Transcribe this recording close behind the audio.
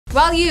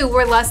While you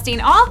were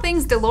lusting all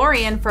things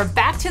Delorean for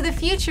Back to the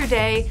Future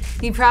Day,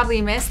 you probably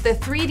missed the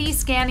 3D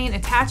scanning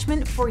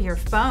attachment for your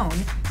phone,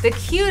 the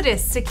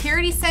cutest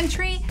security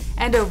sentry,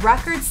 and a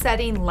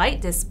record-setting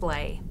light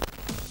display.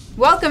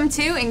 Welcome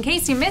to In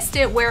Case You Missed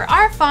It, where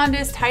our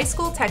fondest high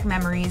school tech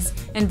memories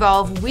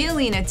involve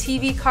wheeling a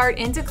TV cart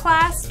into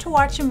class to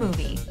watch a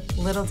movie.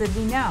 Little did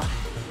we know.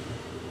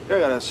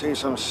 You're gonna see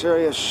some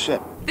serious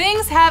shit.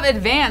 Things have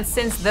advanced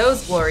since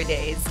those glory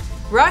days.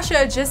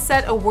 Russia just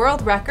set a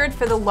world record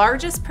for the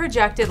largest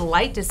projected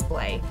light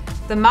display.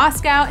 The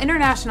Moscow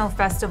International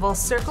Festival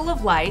Circle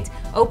of Light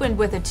opened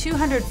with a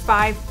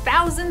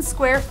 205,000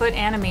 square foot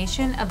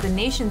animation of the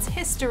nation's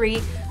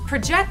history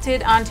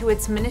projected onto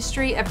its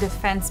Ministry of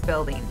Defense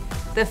building.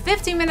 The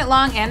 50-minute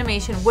long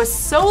animation was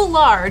so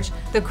large,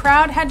 the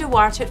crowd had to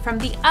watch it from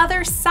the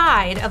other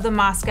side of the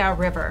Moscow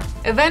River.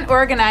 Event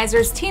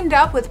organizers teamed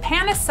up with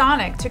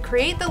Panasonic to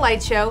create the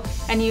light show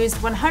and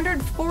used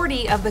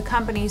 140 of the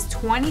company's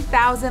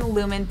 20,000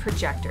 lumen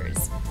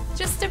projectors.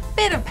 Just a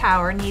bit of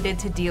power needed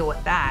to deal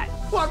with that.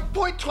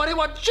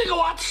 1.21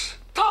 gigawatts!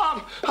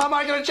 Tom, how am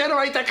I going to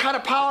generate that kind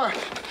of power?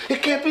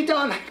 It can't be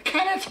done,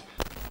 can it?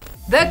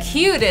 The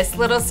cutest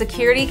little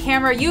security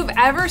camera you've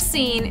ever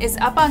seen is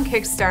up on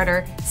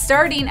Kickstarter,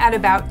 starting at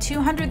about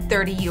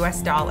 $230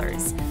 US.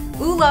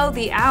 Ulo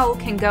the owl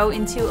can go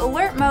into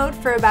alert mode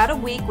for about a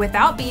week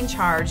without being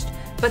charged,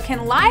 but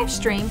can live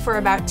stream for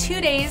about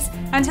 2 days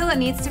until it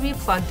needs to be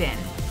plugged in.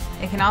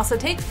 It can also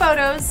take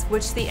photos,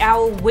 which the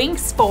owl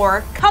winks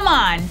for, come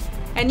on,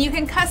 and you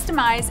can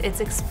customize its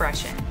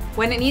expression.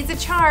 When it needs a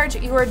charge,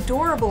 your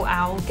adorable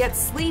owl gets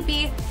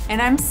sleepy,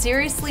 and I'm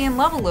seriously in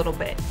love a little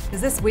bit. Is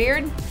this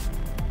weird?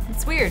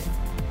 It's weird.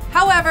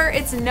 However,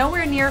 it's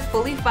nowhere near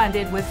fully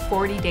funded with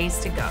 40 days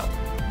to go.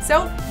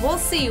 So we'll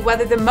see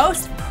whether the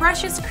most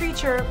precious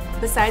creature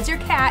besides your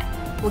cat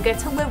will get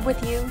to live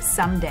with you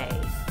someday.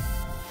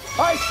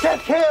 I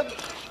sent him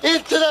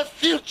into the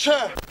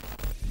future!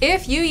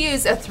 If you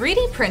use a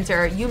 3D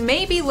printer, you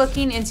may be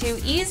looking into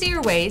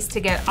easier ways to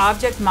get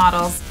object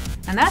models,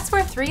 and that's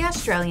where 3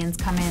 Australians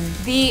come in.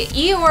 The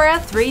EORA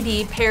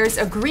 3D pairs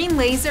a green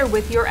laser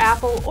with your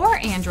Apple or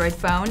Android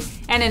phone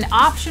and an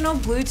optional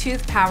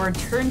Bluetooth-powered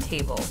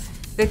turntable.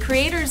 The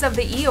creators of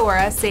the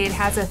EORA say it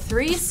has a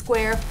 3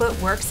 square foot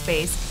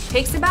workspace,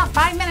 takes about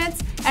 5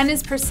 minutes, and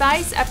is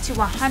precise up to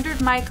 100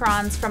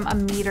 microns from a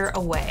meter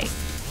away.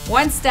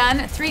 Once done,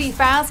 3D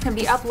files can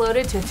be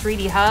uploaded to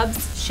 3D Hubs,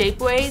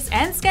 Shapeways,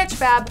 and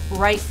Sketchfab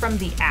right from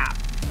the app.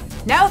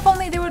 Now if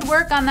only they would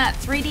work on that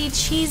 3D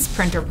cheese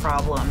printer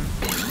problem.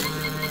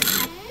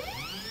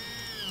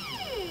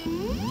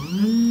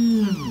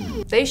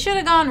 They should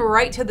have gone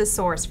right to the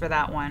source for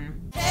that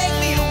one. Take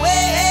me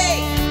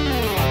away,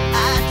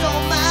 I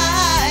don't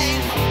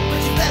mind,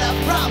 but you better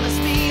promise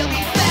me you'll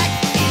be back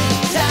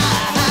in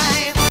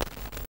time.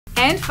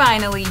 And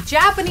finally,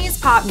 Japanese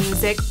pop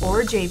music,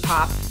 or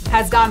J-pop,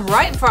 has gone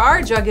right for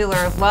our jugular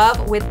of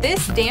love with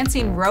this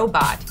dancing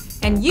robot.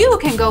 And you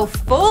can go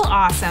full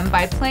awesome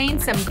by playing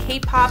some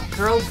K-pop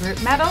girl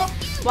group metal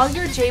while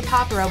your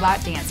J-pop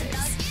robot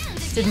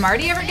dances. Did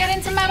Marty ever get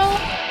into metal?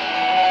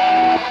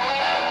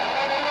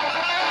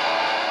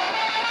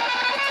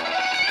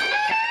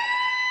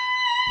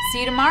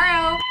 See you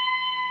tomorrow!